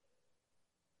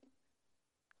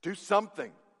 Do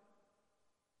something.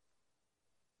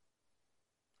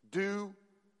 Do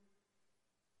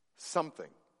something.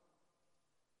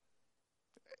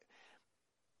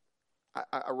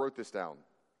 I wrote this down.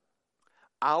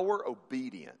 Our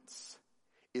obedience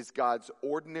is God's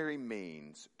ordinary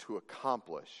means to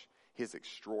accomplish his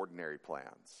extraordinary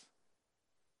plans.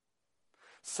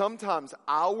 Sometimes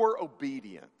our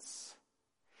obedience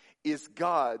is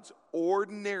God's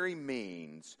ordinary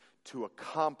means to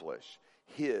accomplish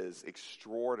his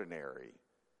extraordinary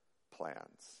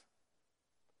plans.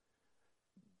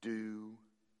 Do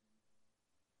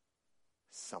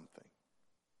something.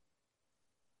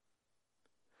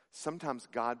 Sometimes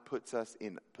God puts us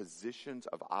in positions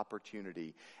of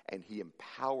opportunity and he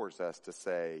empowers us to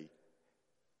say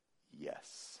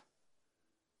yes.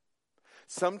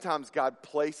 Sometimes God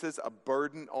places a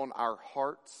burden on our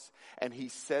hearts and he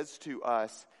says to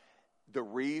us, the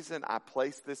reason I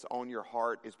place this on your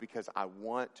heart is because I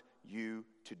want you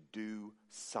to do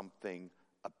something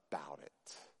about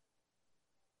it.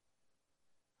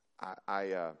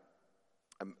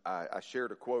 I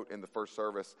shared a quote in the first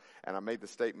service, and I made the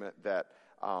statement that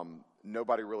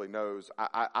nobody really knows.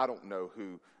 I don't know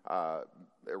who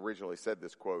originally said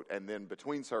this quote. And then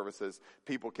between services,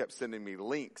 people kept sending me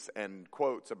links and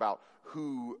quotes about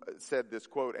who said this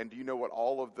quote. And do you know what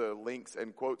all of the links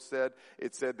and quotes said?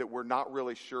 It said that we're not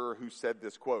really sure who said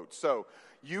this quote. So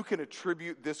you can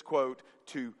attribute this quote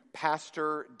to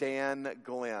Pastor Dan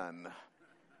Glenn.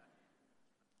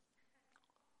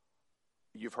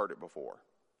 You've heard it before.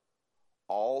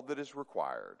 All that is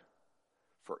required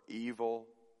for evil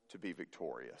to be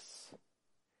victorious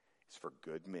is for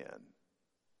good men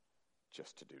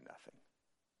just to do nothing.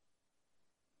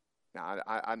 Now,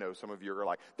 I know some of you are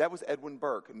like, that was Edwin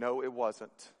Burke. No, it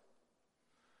wasn't.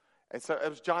 And so it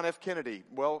was John F. Kennedy.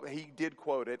 Well, he did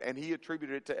quote it, and he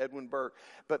attributed it to Edwin Burke.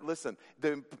 But listen,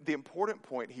 the important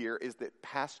point here is that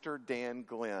Pastor Dan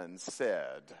Glenn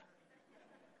said,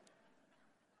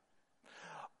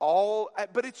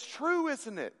 but it's true,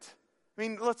 isn't it? I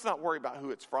mean, let's not worry about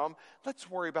who it's from. Let's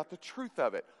worry about the truth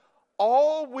of it.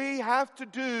 All we have to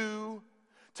do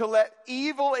to let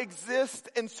evil exist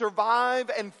and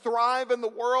survive and thrive in the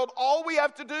world, all we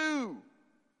have to do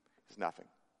is nothing.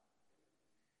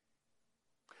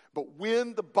 But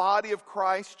when the body of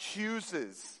Christ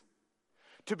chooses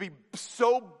to be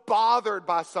so bothered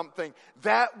by something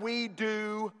that we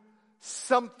do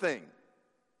something,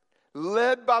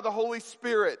 led by the Holy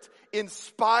Spirit,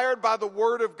 inspired by the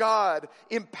Word of God,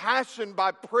 impassioned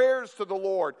by prayers to the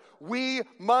Lord, we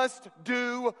must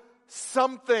do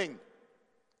something.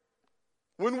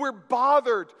 When we're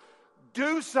bothered,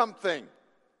 do something.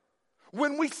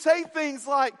 When we say things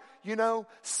like,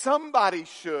 somebody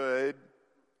should,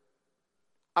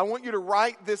 I want you to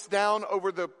write this down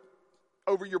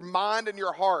over your mind and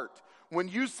your heart. When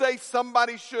you say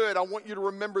somebody should, I want you to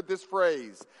remember this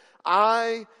phrase.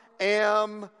 I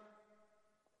am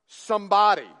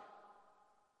somebody.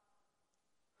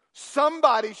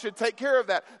 Somebody should take care of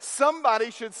that.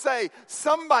 Somebody should say.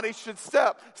 Somebody should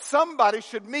step. Somebody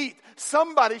should meet.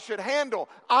 Somebody should handle.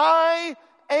 I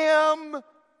am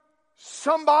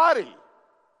somebody.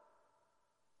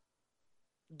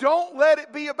 Don't let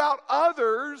it be about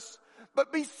others,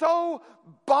 but be so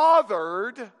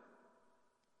bothered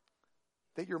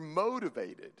that you're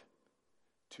motivated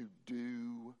to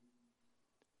do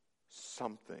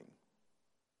something.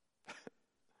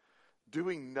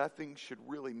 Doing nothing should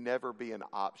really never be an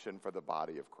option for the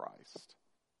body of Christ.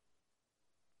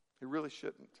 It really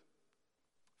shouldn't.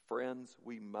 Friends,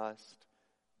 we must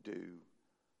do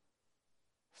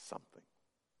something.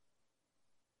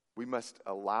 We must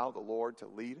allow the Lord to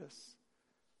lead us.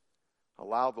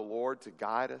 Allow the Lord to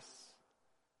guide us.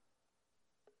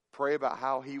 Pray about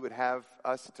how He would have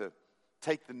us to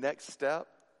take the next step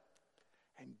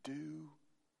and do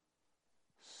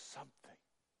something.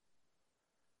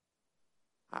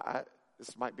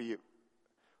 This might be,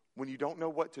 when you don't know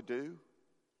what to do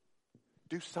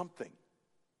something.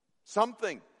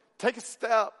 Something. Take a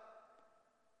step.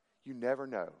 You never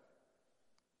know.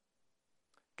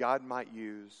 God might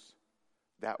use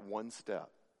that one step,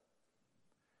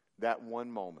 that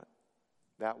one moment,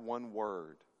 that one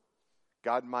word.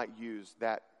 God might use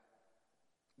that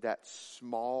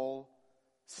small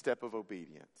step of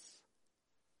obedience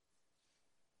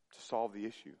to solve the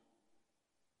issue,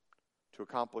 to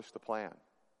accomplish the plan.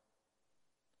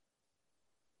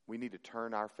 We need to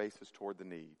turn our faces toward the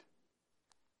need.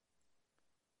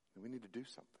 And we need to do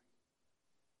something.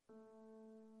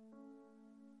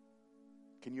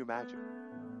 Can you imagine?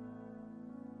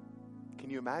 Can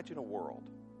you imagine a world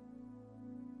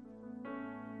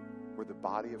where the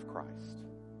body of Christ,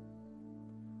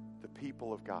 the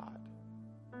people of God,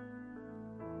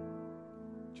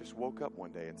 just woke up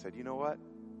one day and said, you know what?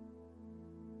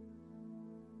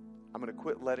 I'm going to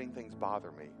quit letting things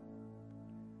bother me.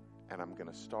 and I'm going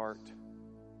to start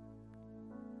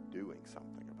doing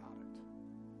something about it.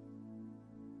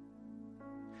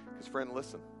 Because, friend,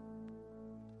 listen.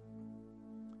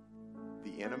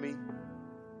 The enemy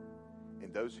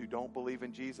and those who don't believe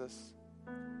in Jesus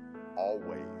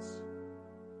always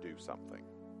do something.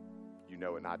 You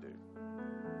know it, and I do.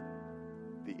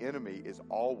 The enemy is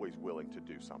always willing to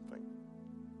do something.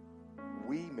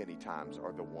 We, many times,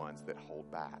 are the ones that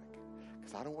hold back.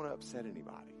 Because I don't want to upset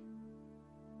anybody.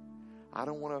 I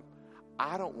don't want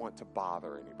to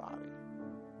bother anybody.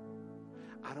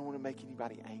 I don't want to make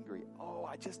anybody angry.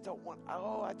 I just don't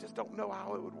know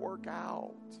how it would work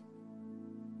out.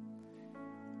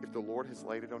 If the Lord has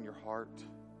laid it on your heart,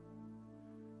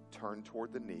 turn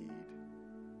toward the need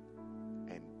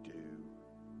and do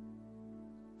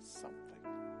something.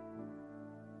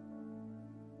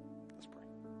 Let's pray.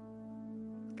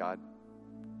 God,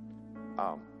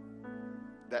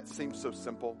 that seems so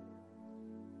simple.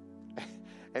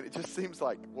 And it just seems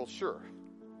like, well, sure.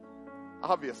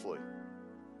 Obviously.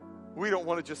 We don't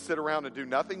want to just sit around and do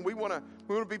nothing. We want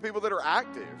to be people that are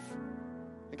active.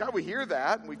 And God, we hear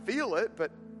that and we feel it,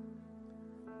 but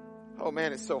oh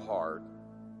man, it's so hard.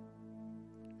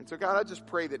 And so God, I just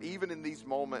pray that even in these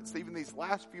moments, even these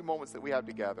last few moments that we have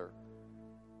together,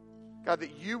 God,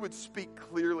 that you would speak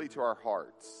clearly to our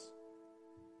hearts.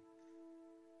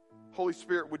 Holy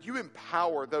Spirit, would you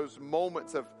empower those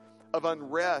moments of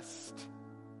unrest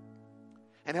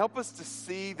and help us to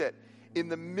see that in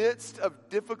the midst of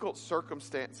difficult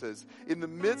circumstances, in the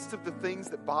midst of the things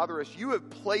that bother us, you have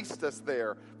placed us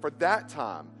there for that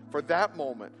time, for that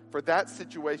moment, for that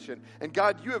situation. And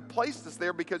God, you have placed us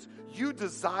there because you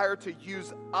desire to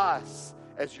use us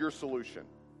as your solution.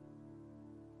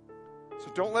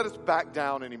 So don't let us back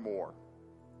down anymore.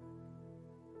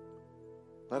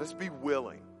 Let us be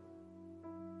willing,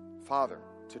 Father,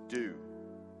 to do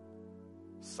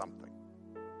something.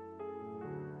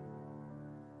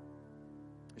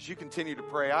 As you continue to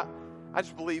pray, I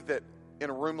just believe that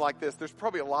in a room like this, there's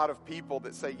probably a lot of people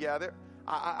that say, yeah,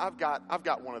 I've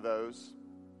got one of those.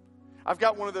 I've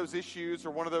got one of those issues or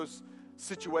one of those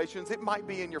situations. It might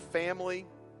be in your family.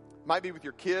 It might be with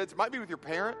your kids. It might be with your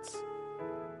parents.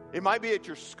 It might be at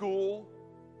your school.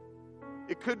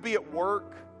 It could be at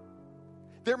work.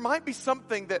 There might be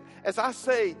something that, as I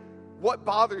say, what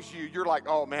bothers you, you're like,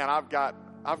 oh man, I've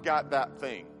got that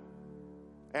thing.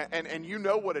 And you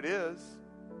know what it is.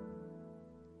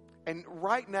 And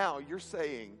right now, you're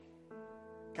saying,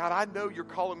 God, I know you're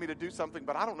calling me to do something,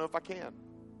 but I don't know if I can.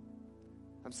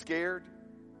 I'm scared.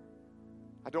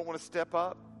 I don't want to step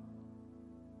up.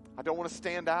 I don't want to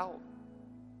stand out.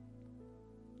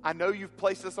 I know you've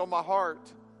placed this on my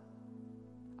heart.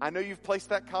 I know you've placed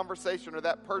that conversation or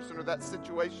that person or that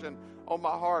situation on my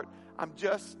heart. I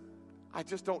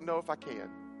just don't know if I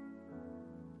can.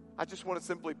 I just want to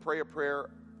simply pray a prayer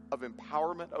of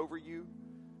empowerment over you.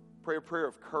 Pray a prayer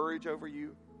of courage over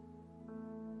you.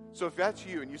 So if that's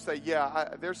you and you say,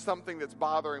 yeah, there's something that's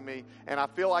bothering me and I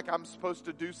feel like I'm supposed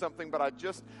to do something, but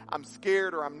I'm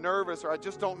scared or I'm nervous or I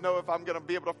just don't know if I'm going to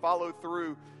be able to follow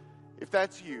through. If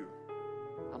that's you,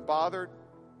 I'm bothered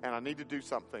and I need to do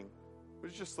something.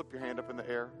 Would you just slip your hand up in the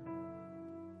air?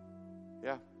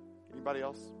 Yeah. Anybody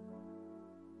else?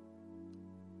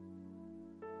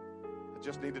 I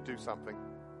just need to do something.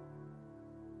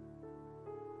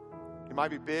 It might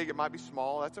be big, it might be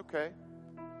small, that's okay.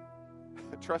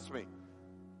 Trust me,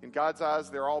 in God's eyes,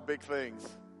 they're all big things.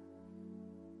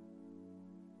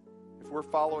 If we're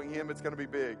following Him, it's going to be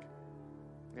big.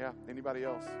 Yeah, anybody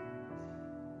else?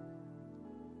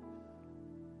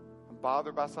 I'm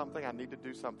bothered by something, I need to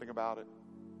do something about it.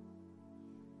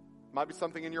 It might be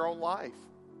something in your own life.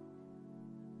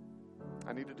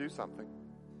 I need to do something.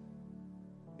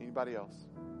 Anybody else?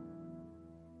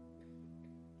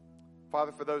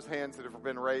 Father, for those hands that have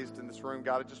been raised in this room,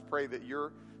 God, I just pray that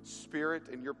your Spirit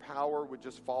and your power would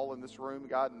just fall in this room,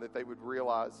 God, and that they would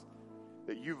realize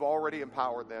that you've already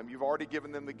empowered them. You've already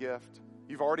given them the gift.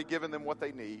 You've already given them what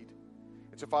they need.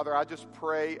 And so, Father, I just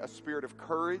pray a spirit of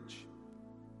courage.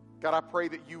 God, I pray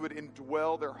that you would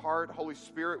indwell their heart. Holy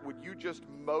Spirit, would you just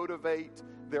motivate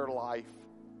their life?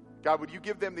 God, would you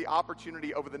give them the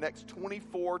opportunity over the next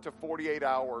 24 to 48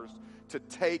 hours to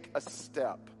take a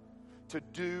step, to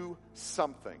do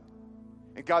something.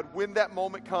 And God, when that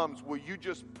moment comes, will you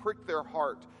just prick their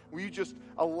heart? Will you just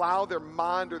allow their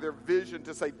mind or their vision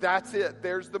to say, that's it,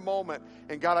 there's the moment.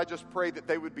 And God, I just pray that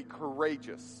they would be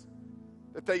courageous,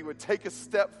 that they would take a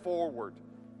step forward,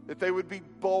 that they would be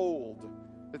bold,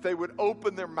 that they would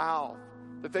open their mouth,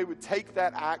 that they would take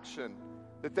that action,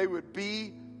 that they would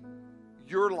be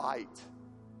your light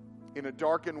in a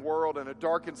darkened world, in a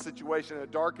darkened situation, in a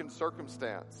darkened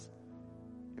circumstance.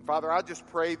 And Father, I just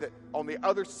pray that on the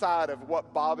other side of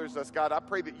what bothers us, God, I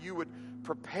pray that you would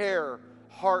prepare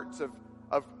hearts of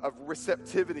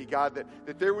receptivity, God,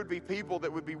 that there would be people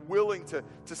that would be willing to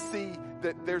see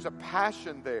that there's a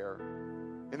passion there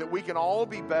and that we can all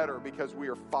be better because we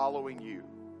are following you.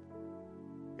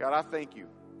 God, I thank you.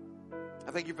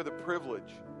 I thank you for the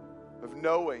privilege of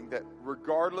knowing that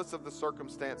regardless of the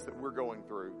circumstance that we're going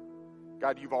through,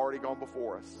 God, you've already gone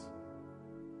before us.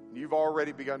 You've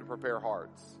already begun to prepare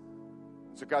hearts.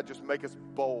 So God, just make us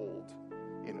bold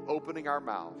in opening our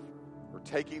mouth or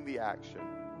taking the action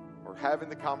or having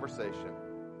the conversation.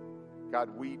 God,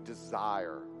 we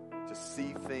desire to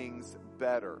see things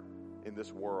better in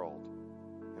this world.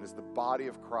 And as the body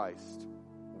of Christ,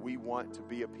 we want to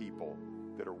be a people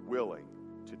that are willing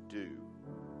to do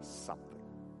something.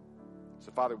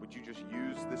 So Father, would you just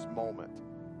use this moment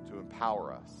to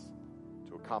empower us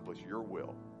to accomplish your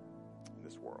will in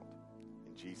this world.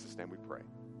 In Jesus' name we pray.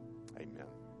 Amen.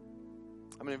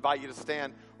 I'm going to invite you to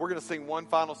stand. We're going to sing one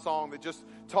final song that just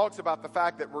talks about the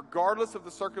fact that regardless of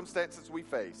the circumstances we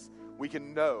face, we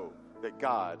can know that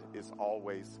God is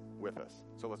always with us.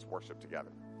 So let's worship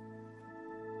together.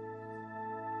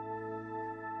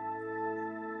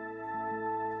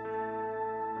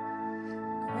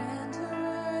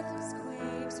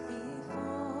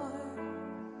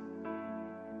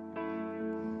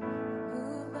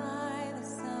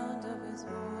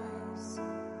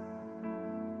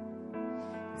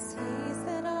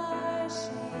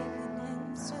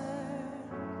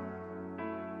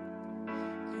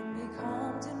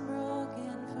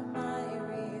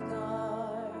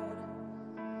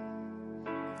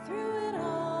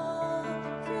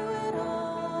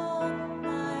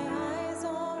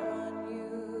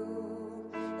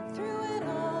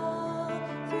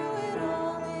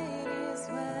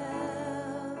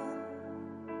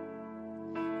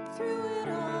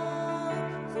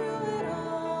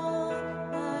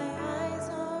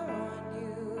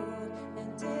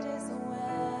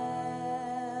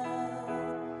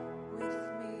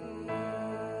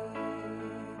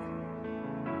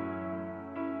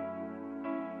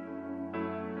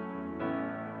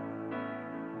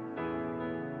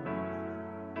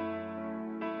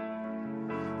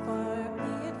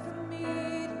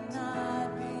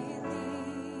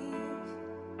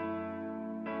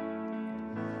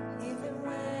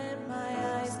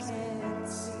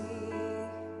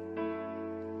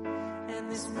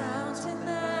 This mountain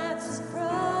that's in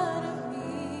front of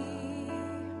me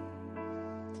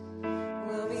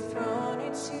will be thrown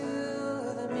into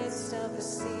the midst of the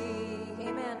sea.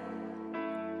 Amen.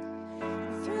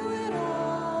 Through it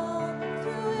all,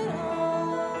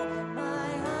 my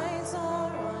eyes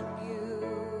are on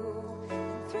you.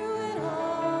 And through it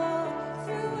all,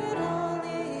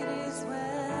 it is well.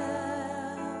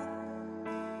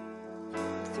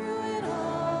 Through it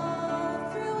all,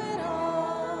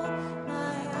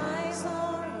 my eyes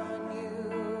are on you,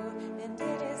 and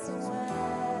it is well.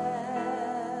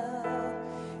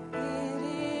 It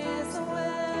is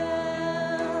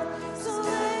well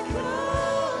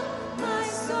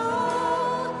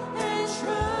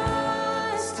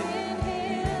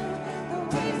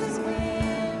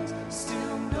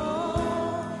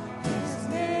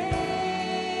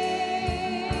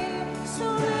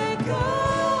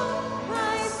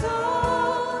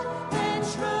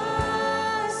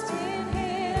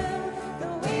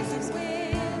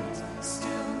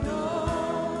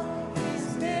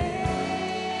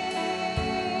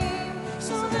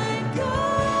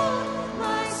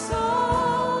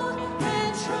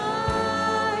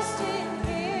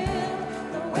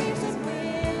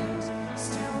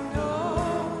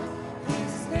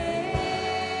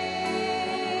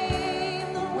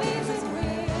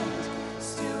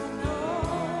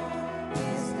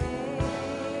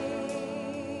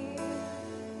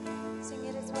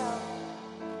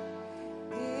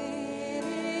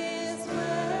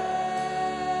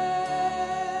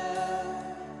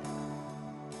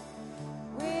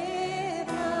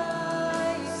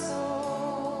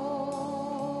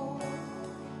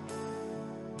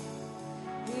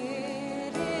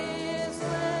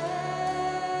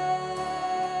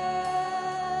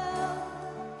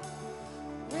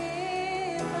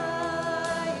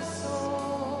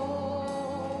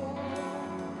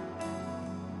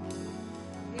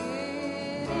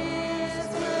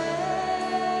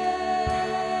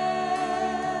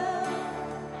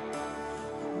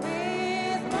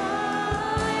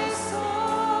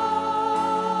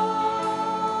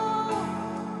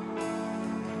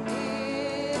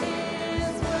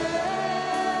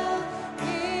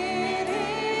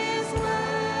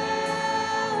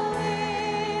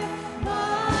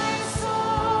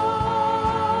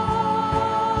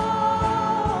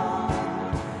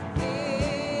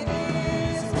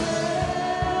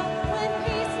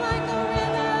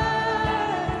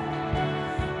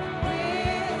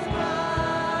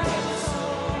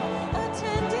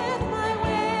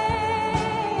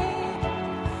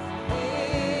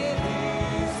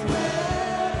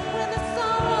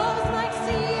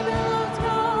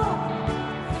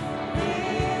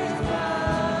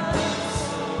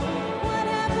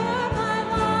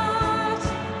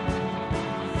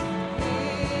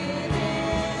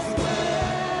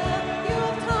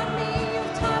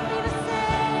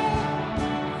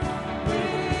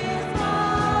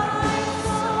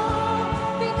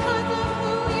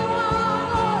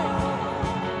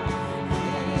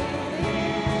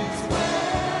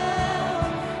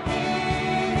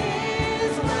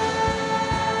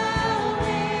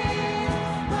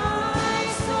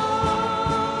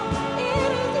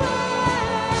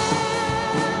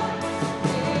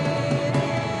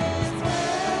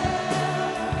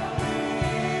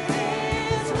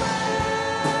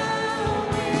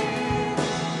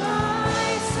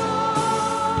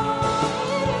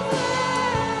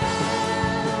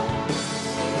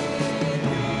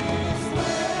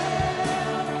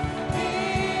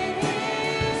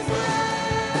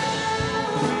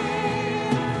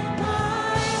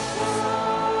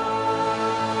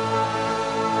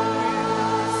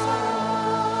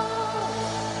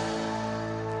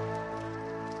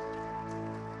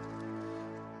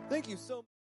you so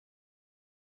much.